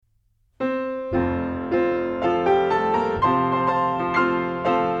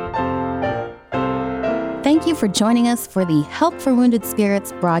you for joining us for the Help for Wounded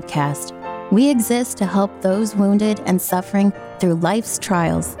Spirits broadcast. We exist to help those wounded and suffering through life's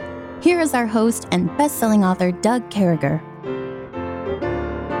trials. Here is our host and best-selling author, Doug Carriger.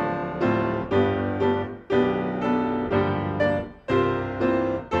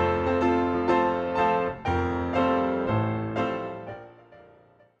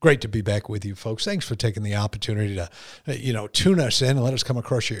 Great to be back with you, folks. Thanks for taking the opportunity to, tune us in and let us come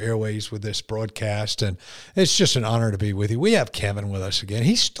across your airways with this broadcast. And it's just an honor to be with you. We have Kevin with us again.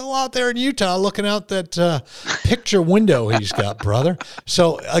 He's still out there in Utah looking out that picture window he's got, brother.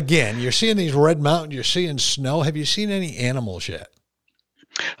 So, again, you're seeing these red mountains, you're seeing snow. Have you seen any animals yet?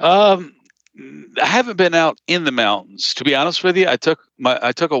 I haven't been out in the mountains, to be honest with you. I took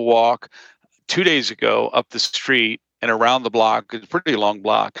a walk 2 days ago up the street and around the block. It's a pretty long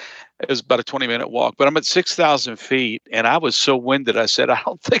block. It was about a 20-minute walk, but I'm at 6,000 feet, and I was so winded. I said, I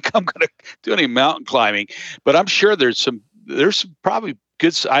don't think I'm going to do any mountain climbing, but I'm sure there's some probably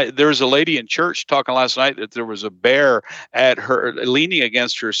good. There was a lady in church talking last night that there was a bear at her leaning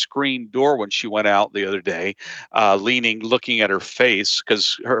against her screen door when she went out the other day, looking at her face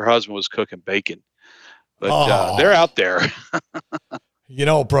because her husband was cooking bacon. But they're out there.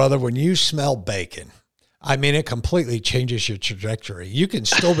 Brother, when you smell bacon, I mean, it completely changes your trajectory. You can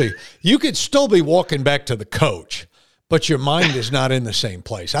still be walking back to the coach, but your mind is not in the same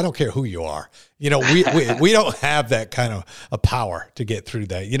place. I don't care who you are. We don't have that kind of a power to get through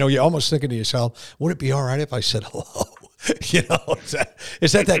that. You're almost thinking to yourself, would it be all right if I said hello?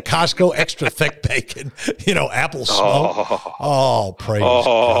 Is that Costco extra thick bacon, apple smoke? Oh, praise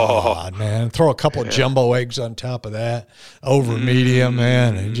God, man. Throw a couple of jumbo eggs on top of that, over medium,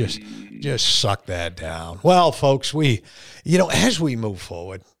 man, and just suck that down. Well, folks, as we move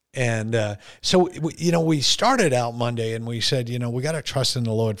forward, and so we started out Monday and we said, we got to trust in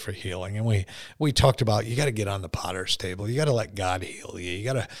the Lord for healing. And we talked about, you got to get on the potter's table. You got to let God heal you. You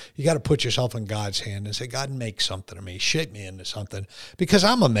got to put yourself in God's hand and say, God, make something of me, shape me into something, because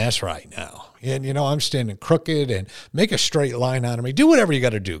I'm a mess right now. And, I'm standing crooked, and make a straight line out of me. Do whatever you got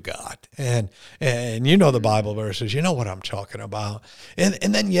to do, God. And the Bible verses, you know what I'm talking about. And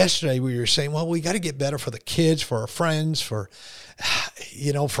then yesterday we were saying, well, we got to get better for the kids, for our friends, for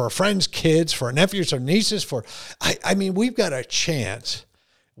our friends' kids, for our nephews or nieces, we've got a chance.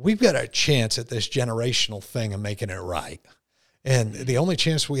 We've got a chance at this generational thing of making it right. And the only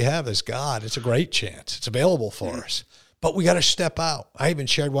chance we have is God. It's a great chance. It's available for us. But we got to step out. I even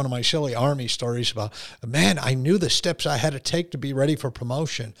shared one of my silly Army stories about, man, I knew the steps I had to take to be ready for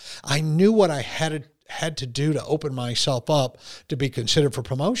promotion. I knew what I had to do to open myself up to be considered for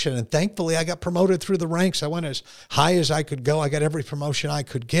promotion. And thankfully, I got promoted through the ranks. I went as high as I could go. I got every promotion I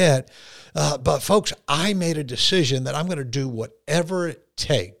could get. But folks, I made a decision that I'm going to do whatever it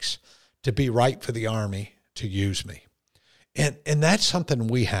takes to be right for the Army to use me. And that's something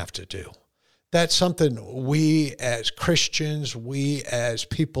we have to do. That's something we as Christians, we as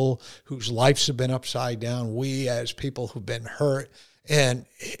people whose lives have been upside down, we as people who've been hurt. And,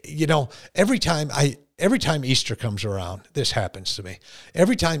 every time Easter comes around, this happens to me.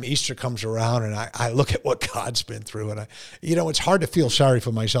 Every time Easter comes around and I look at what God's been through, and it's hard to feel sorry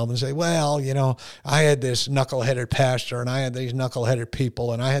for myself and say, well, I had this knuckleheaded pastor, and I had these knuckleheaded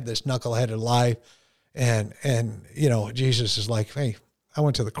people, and I had this knuckleheaded life. And Jesus is like, hey, I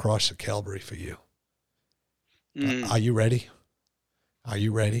went to the cross of Calvary for you. Are you ready? Are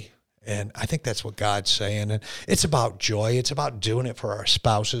you ready? And I think that's what God's saying. And it's about joy. It's about doing it for our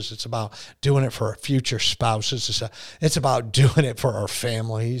spouses. It's about doing it for our future spouses. It's about doing it for our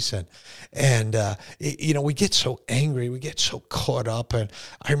families. And we get so angry. We get so caught up. And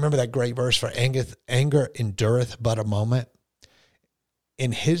I remember that great verse, for anger endureth but a moment.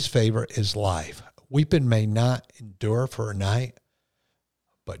 In his favor is life. Weeping may not endure for a night,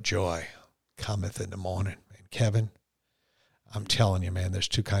 but joy cometh in the morning. And Kevin, I'm telling you, man, there's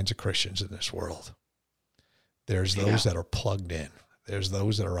two kinds of Christians in this world. There's those that are plugged in. There's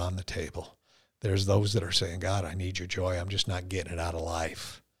those that are on the table. There's those that are saying, God, I need your joy. I'm just not getting it out of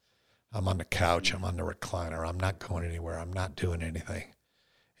life. I'm on the couch. I'm on the recliner. I'm not going anywhere. I'm not doing anything.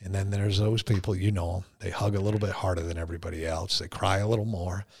 And then there's those people, them. They hug a little bit harder than everybody else. They cry a little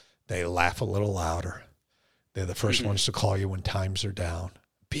more. They laugh a little louder. They're the first ones to call you when times are down.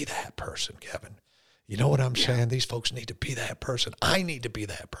 Be that person, Kevin. You know what I'm saying? These folks need to be that person. I need to be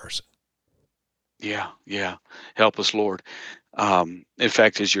that person. Yeah. Help us, Lord. In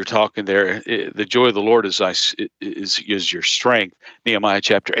fact, as you're talking there, the joy of the Lord is your strength. Nehemiah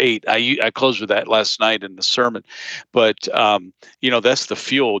chapter 8. I closed with that last night in the sermon, but that's the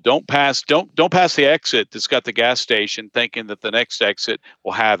fuel. Don't pass the exit that's got the gas station, thinking that the next exit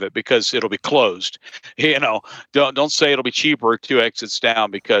will have it, because it'll be closed. Don't say it'll be cheaper 2 exits down,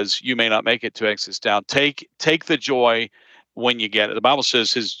 because you may not make it 2 exits down. Take the joy when you get it. The Bible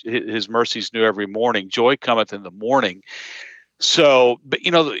says his mercies new every morning. Joy cometh in the morning. So, but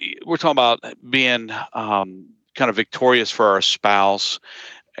we're talking about being kind of victorious for our spouse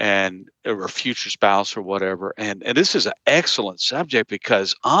or future spouse or whatever. And this is an excellent subject,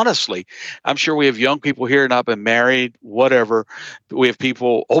 because honestly, I'm sure we have young people here not been married, whatever. We have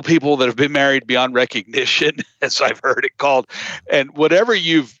old people that have been married beyond recognition, as I've heard it called. And wherever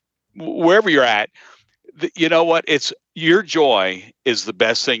you're at, you know what? It's your joy is the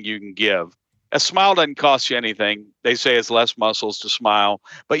best thing you can give. A smile doesn't cost you anything. They say it's less muscles to smile,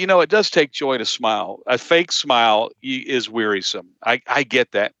 but it does take joy to smile. A fake smile is wearisome. I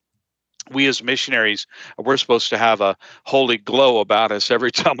get that. We as missionaries, we're supposed to have a holy glow about us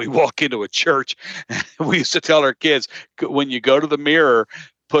every time we walk into a church. We used to tell our kids, when you go to the mirror,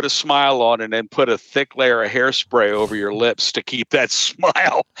 put a smile on and then put a thick layer of hairspray over your lips to keep that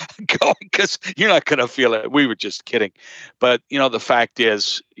smile going, because you're not going to feel it. We were just kidding. But, the fact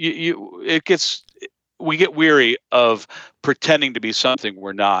is, we get weary of pretending to be something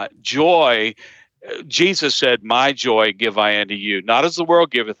we're not. Joy, Jesus said, my joy give I unto you, not as the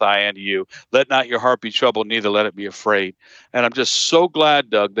world giveth I unto you. Let not your heart be troubled, neither let it be afraid. And I'm just so glad,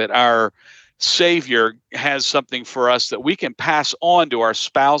 Doug, that our Savior has something for us that we can pass on to our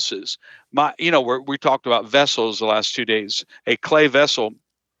spouses. We talked about vessels the last 2 days. A clay vessel,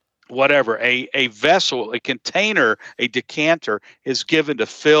 whatever, a vessel, a container, a decanter is given to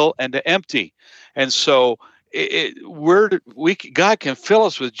fill and to empty. And so God can fill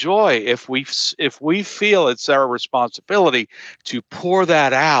us with joy if we feel it's our responsibility to pour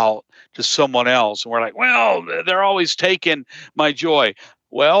that out to someone else. And we're like, well, they're always taking my joy.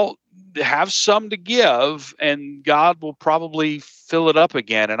 Well, have some to give, and God will probably fill it up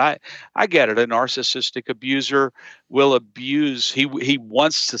again. And I get it. A narcissistic abuser will abuse. He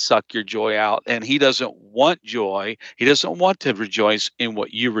wants to suck your joy out, and he doesn't want joy. He doesn't want to rejoice in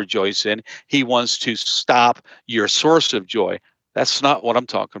what you rejoice in. He wants to stop your source of joy. That's not what I'm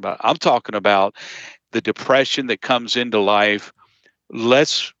talking about. I'm talking about the depression that comes into life.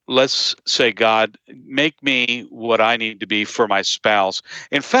 Let's say, God, make me what I need to be for my spouse.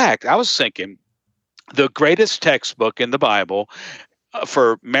 In fact, I was thinking the greatest textbook in the Bible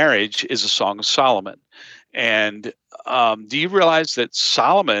for marriage is a Song of Solomon. And do you realize that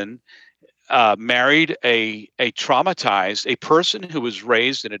Solomon married a person who was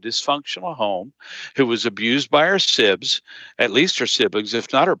raised in a dysfunctional home, who was abused by her siblings, at least her siblings,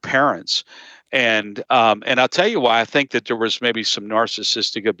 if not her parents. And I'll tell you why I think that there was maybe some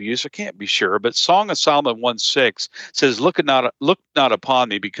narcissistic abuse. I can't be sure, but Song of Solomon 1:6 says, "Look not upon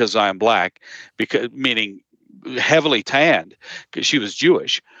me because I am black," meaning heavily tanned, because she was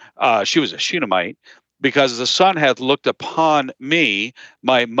Jewish. She was a Shunammite. "Because the sun hath looked upon me,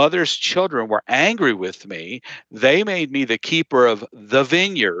 my mother's children were angry with me. They made me the keeper of the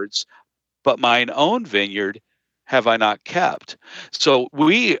vineyards, but mine own vineyard have I not kept." So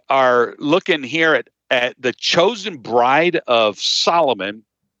we are looking here at the chosen bride of Solomon,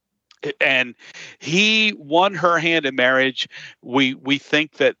 and he won her hand in marriage. We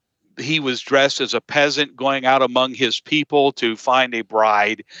think that he was dressed as a peasant going out among his people to find a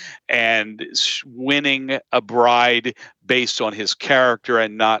bride, and winning a bride based on his character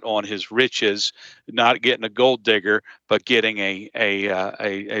and not on his riches, not getting a gold digger, but getting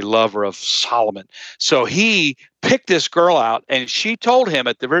a lover of Solomon. So he picked this girl out, and she told him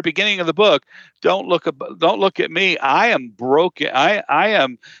at the very beginning of the book, don't look at me. I am broken. I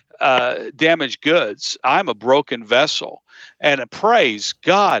am damaged goods. I'm a broken vessel. And praise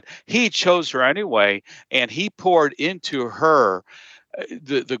God, he chose her anyway, and he poured into her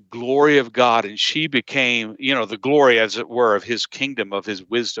the glory of God, and she became, the glory, as it were, of his kingdom, of his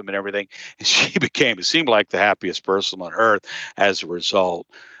wisdom and everything. And she became, it seemed like, the happiest person on earth as a result.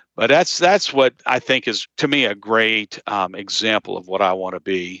 But that's what I think is, to me, a great example of what I want to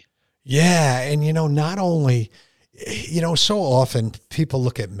be. Yeah, and not only, so often people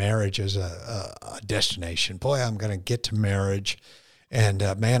look at marriage as a destination. Boy, I'm going to get to marriage, and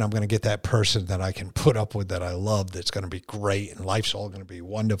man, I'm going to get that person that I can put up with, that I love, that's going to be great, and life's all going to be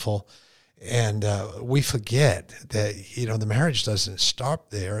wonderful. And we forget that, the marriage doesn't stop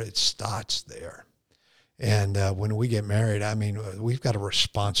there, it starts there. And when we get married, I mean, we've got a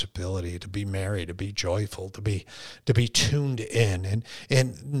responsibility to be merry, to be joyful, to be tuned in.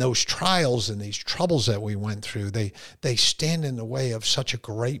 And those trials and these troubles that we went through, they stand in the way of such a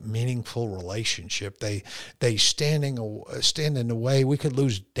great, meaningful relationship. They stand in the way. We could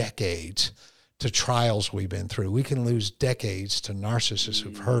lose decades to trials we've been through. We can lose decades to narcissists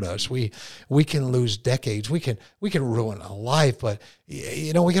who've hurt us. We can lose decades. We can ruin a life. But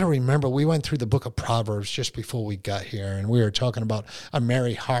we got to remember, we went through the book of Proverbs just before we got here, and we were talking about a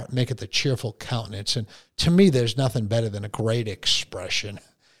merry heart maketh a cheerful countenance. And to me, there's nothing better than a great expression.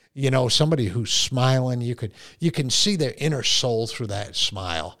 Somebody who's smiling, you can see their inner soul through that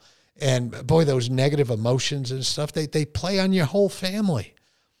smile. And boy, those negative emotions and stuff, they play on your whole family.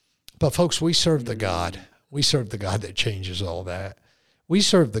 But folks, we serve the God. We serve the God that changes all that. We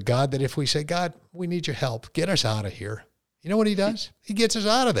serve the God that if we say, God, we need your help, get us out of here. You know what he does? He gets us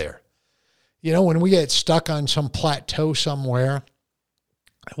out of there. When we get stuck on some plateau somewhere,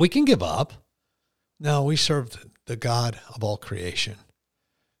 we can give up. No, we serve the God of all creation.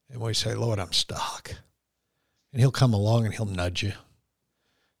 And we say, Lord, I'm stuck. And he'll come along and he'll nudge you.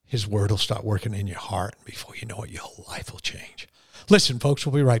 His word will start working in your heart. And before you know it, your whole life will change. Listen, folks,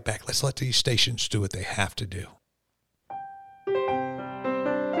 we'll be right back. Let's let these stations do what they have to do.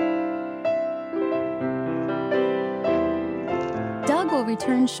 Doug will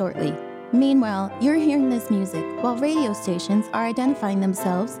return shortly. Meanwhile, you're hearing this music while radio stations are identifying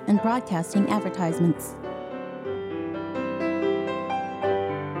themselves and broadcasting advertisements.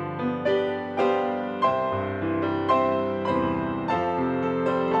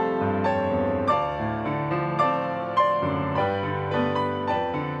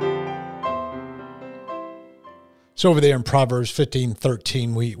 So over there in Proverbs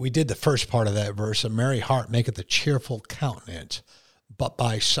 15:13, we did the first part of that verse. A merry heart maketh a cheerful countenance, but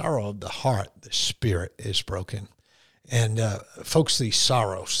by sorrow of the heart, the spirit is broken. And folks, these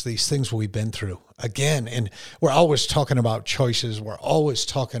sorrows, these things we've been through, again, and we're always talking about choices. We're always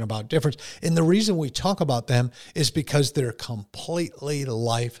talking about difference. And the reason we talk about them is because they're completely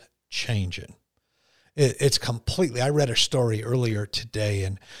life-changing. It's completely, I read a story earlier today,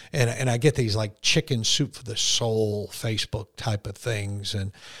 and I get these like chicken soup for the soul Facebook type of things.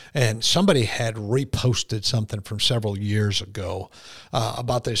 And somebody had reposted something from several years ago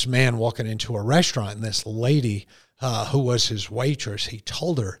about this man walking into a restaurant, and this lady who was his waitress, he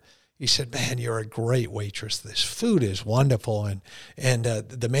told her, he said, man, you're a great waitress. This food is wonderful. And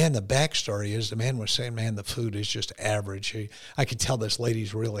the backstory is the man was saying, man, the food is just average. I could tell this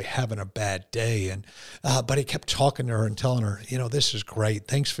lady's really having a bad day. But he kept talking to her and telling her, this is great.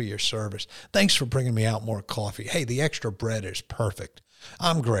 Thanks for your service. Thanks for bringing me out more coffee. Hey, the extra bread is perfect.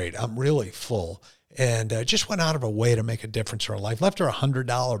 I'm great. I'm really full. And just went out of her way to make a difference in her life. Left her a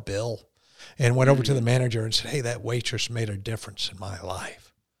 $100 bill and went over to the manager and said, hey, that waitress made a difference in my life.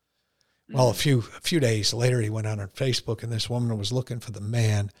 Well, a few days later, he went out on Facebook, and this woman was looking for the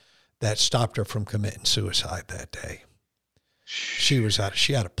man that stopped her from committing suicide that day. She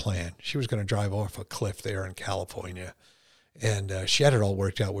had a plan. She was going to drive off a cliff there in California, and she had it all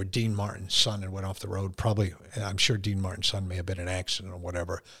worked out where Dean Martin's son had went off the road. Probably, I'm sure Dean Martin's son may have been in an accident or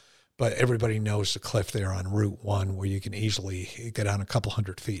whatever, but everybody knows the cliff there on Route 1 where you can easily get down a couple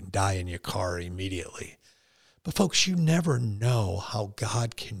hundred feet and die in your car immediately. But folks, you never know how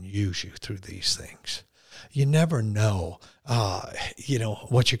God can use you through these things. You never know,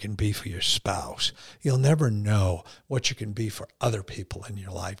 what you can be for your spouse. You'll never know what you can be for other people in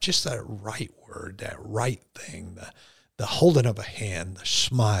your life. Just that right word, that right thing, the holding of a hand, the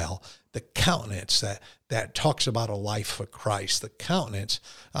smile, the countenance that talks about a life for Christ, the countenance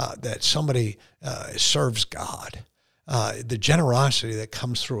that somebody serves God. The generosity that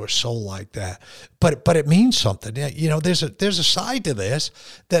comes through a soul like that, but it means something. There's a side to this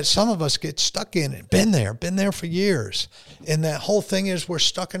that some of us get stuck in. Been there for years, and that whole thing is we're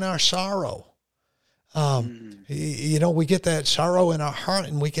stuck in our sorrow. We get that sorrow in our heart,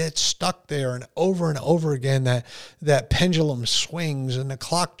 and we get stuck there, and over again that pendulum swings, and the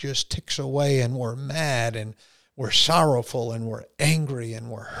clock just ticks away, and we're mad, and we're sorrowful, and we're angry, and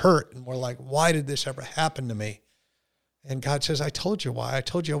we're hurt, and we're like, why did this ever happen to me? And God says, I told you why. I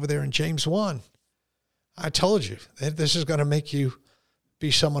told you over there in James 1. I told you that this is going to make you be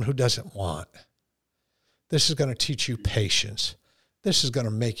someone who doesn't want. This is going to teach you patience. This is going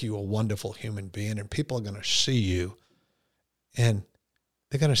to make you a wonderful human being, and people are going to see you, and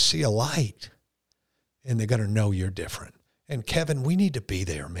they're going to see a light, and they're going to know you're different. And Kevin, we need to be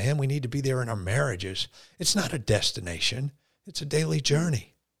there, man. We need to be there in our marriages. It's not a destination. It's a daily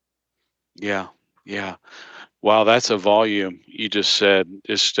journey. Yeah. Yeah. Wow, that's a volume you just said.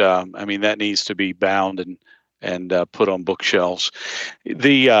 Just, I mean, that needs to be bound and put on bookshelves.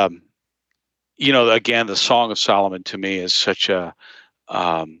 The, again, the Song of Solomon to me is such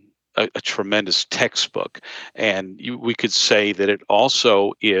um, a tremendous textbook, and we could say that it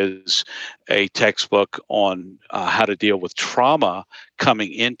also is a textbook on how to deal with trauma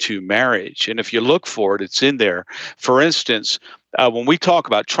coming into marriage. And if you look for it, it's in there. For instance, when we talk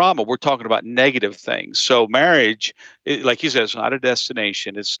about trauma, we're talking about negative things. So marriage, like you said, it's not a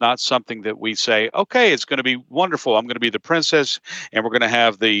destination. It's not something that we say, okay, it's going to be wonderful. I'm going to be the princess, and we're going to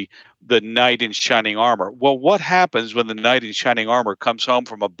have the knight in shining armor. Well, what happens when the knight in shining armor comes home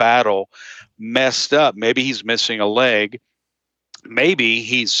from a battle messed up? Maybe he's missing a leg. Maybe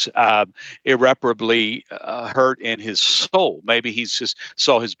he's irreparably hurt in his soul. Maybe he's just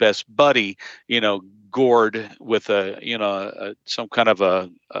saw his best buddy, gored with some kind of a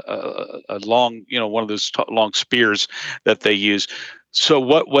long, one of those long spears that they use. So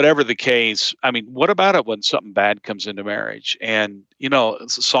whatever the case, I mean, what about it when something bad comes into marriage? And, the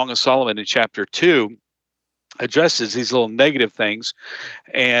Song of Solomon in chapter 2 addresses these little negative things.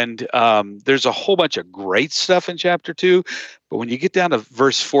 And there's a whole bunch of great stuff in chapter 2. But when you get down to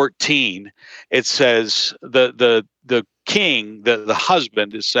verse 14, it says the king, the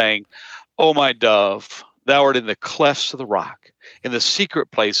husband is saying, "O my dove, thou art in the clefts of the rock, in the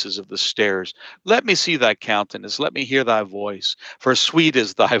secret places of the stairs. Let me see thy countenance. Let me hear thy voice. For sweet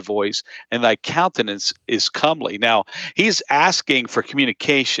is thy voice, and thy countenance is comely." Now, he's asking for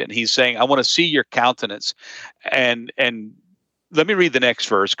communication. He's saying, I want to see your countenance. And let me read the next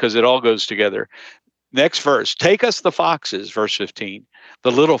verse because it all goes together. Next verse, take us the foxes, verse 15,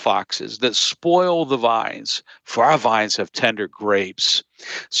 the little foxes that spoil the vines, for our vines have tender grapes.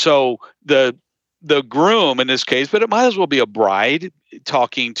 So the groom in this case, but it might as well be a bride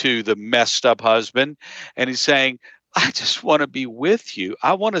talking to the messed up husband. And he's saying, I just want to be with you.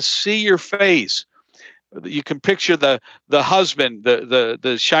 I want to see your face. You can picture the husband,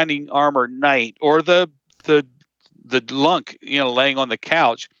 the shining armor knight, or the lunk, laying on the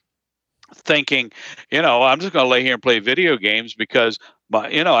couch thinking, I'm just going to lay here and play video games because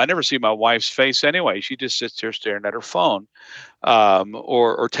I never see my wife's face anyway. She just sits there staring at her phone,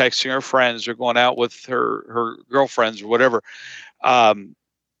 or texting her friends, or going out with her girlfriends or whatever.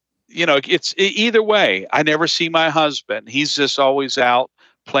 It's either way. I never see my husband. He's just always out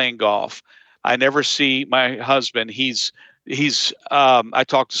playing golf. I never see my husband. He's I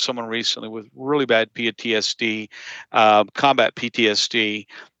talked to someone recently with really bad PTSD, combat PTSD,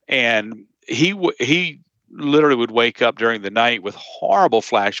 and he literally would wake up during the night with horrible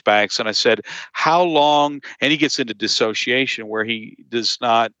flashbacks. And I said, how long? And he gets into dissociation where he does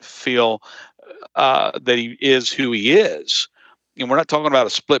not feel that he is who he is. And we're not talking about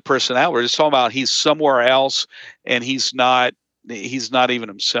a split personality. We're just talking about he's somewhere else, and he's not even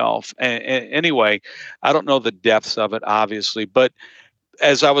himself. And anyway, I don't know the depths of it, obviously, but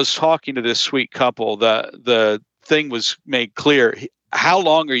as I was talking to this sweet couple, the thing was made clear. How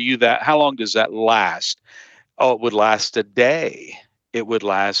long does that last? Oh, it would last a day. It would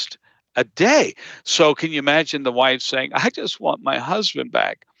last a day. So can you imagine the wife saying, I just want my husband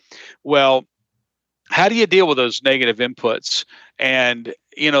back? Well, how do you deal with those negative inputs? And,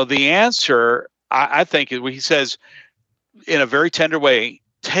 the answer, I think, is when he says in a very tender way,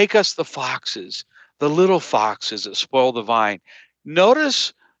 take us the foxes, the little foxes that spoil the vine.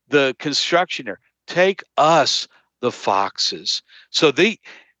 Notice the construction here. Take us the foxes. So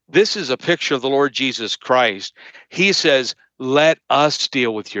this is a picture of the Lord Jesus Christ. He says, let us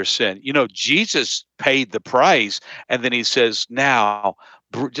deal with your sin. Jesus paid the price, and then he says, now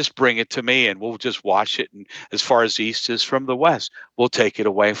just bring it to me and we'll just wash it. And as far as the east is from the west, we'll take it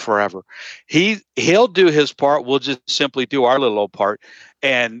away forever. He'll do his part. We'll just simply do our little part.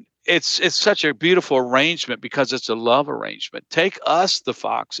 And it's such a beautiful arrangement because it's a love arrangement. Take us the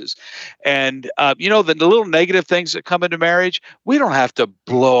foxes. And, the little negative things that come into marriage, we don't have to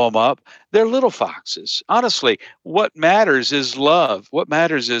blow them up. They're little foxes. Honestly, what matters is love. What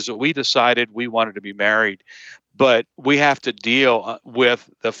matters is that we decided we wanted to be married, but we have to deal with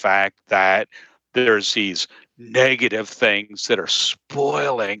the fact that there's these negative things that are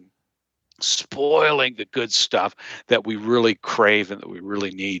spoiling the good stuff that we really crave and that we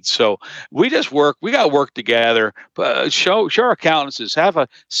really need. So we got to work together, show our countenances, have a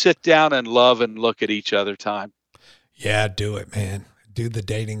sit down and love and look at each other time. Yeah, do it, man. Do the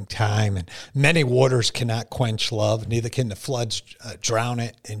dating time. And many waters cannot quench love, neither can the floods drown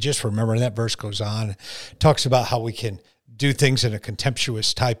it. And just remember, that verse goes on, and talks about how we can do things in a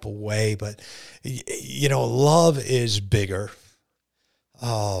contemptuous type of way. But, love is bigger.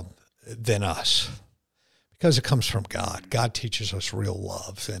 than us because it comes from God. God teaches us real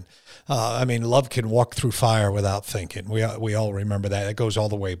love. And love can walk through fire without thinking. We all remember that. It goes all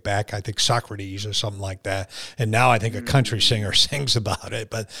the way back. I think Socrates or something like that. And now I think a country singer sings about it.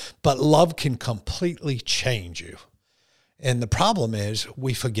 But love can completely change you. And the problem is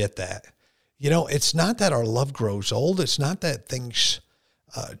we forget that. It's not that our love grows old. It's not that things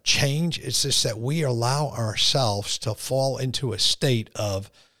change. It's just that we allow ourselves to fall into a state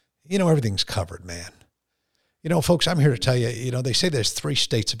of, everything's covered, man. Folks, I'm here to tell you, they say there's 3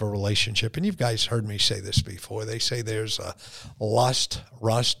 states of a relationship, and you guys heard me say this before. They say there's lust,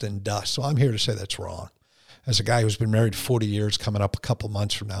 rust, and dust. So I'm here to say that's wrong. As a guy who's been married 40 years, coming up a couple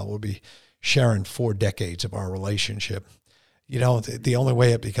months from now, we'll be sharing 4 decades of our relationship. The only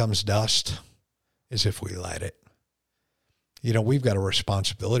way it becomes dust is if we let it. We've got a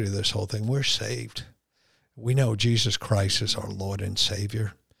responsibility to this whole thing. We're saved. We know Jesus Christ is our Lord and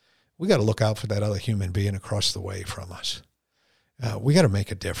Savior. We got to look out for that other human being across the way from us. We got to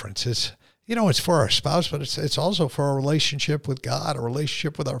make a difference. It's for our spouse, but it's also for our relationship with God, a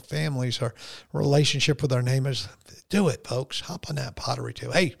relationship with our families, our relationship with our neighbors. Do it, folks. Hop on that pottery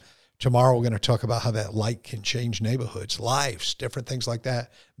table. Hey, tomorrow we're going to talk about how that light can change neighborhoods, lives, different things like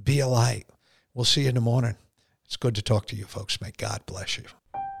that. Be a light. We'll see you in the morning. It's good to talk to you, folks. May God bless you.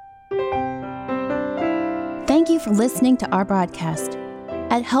 Thank you for listening to our broadcast.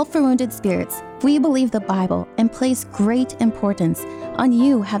 At Help for Wounded Spirits, we believe the Bible and place great importance on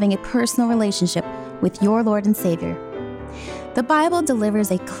you having a personal relationship with your Lord and Savior. The Bible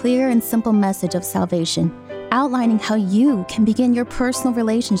delivers a clear and simple message of salvation, outlining how you can begin your personal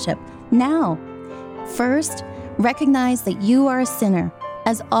relationship now. First, recognize that you are a sinner,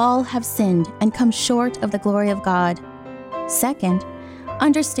 as all have sinned and come short of the glory of God. Second,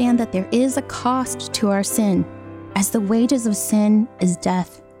 understand that there is a cost to our sin, as the wages of sin is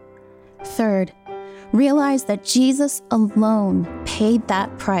death. Third, realize that Jesus alone paid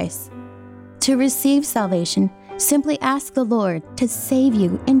that price. To receive salvation, simply ask the Lord to save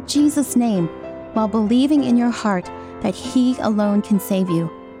you in Jesus' name, while believing in your heart that He alone can save you,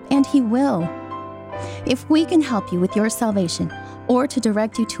 and He will. If we can help you with your salvation or to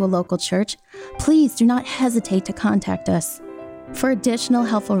direct you to a local church, please do not hesitate to contact us. For additional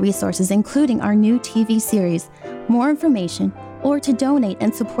helpful resources, including our new TV series, more information, or to donate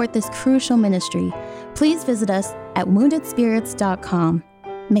and support this crucial ministry, please visit us at woundedspirits.com.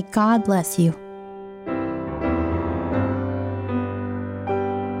 May God bless you.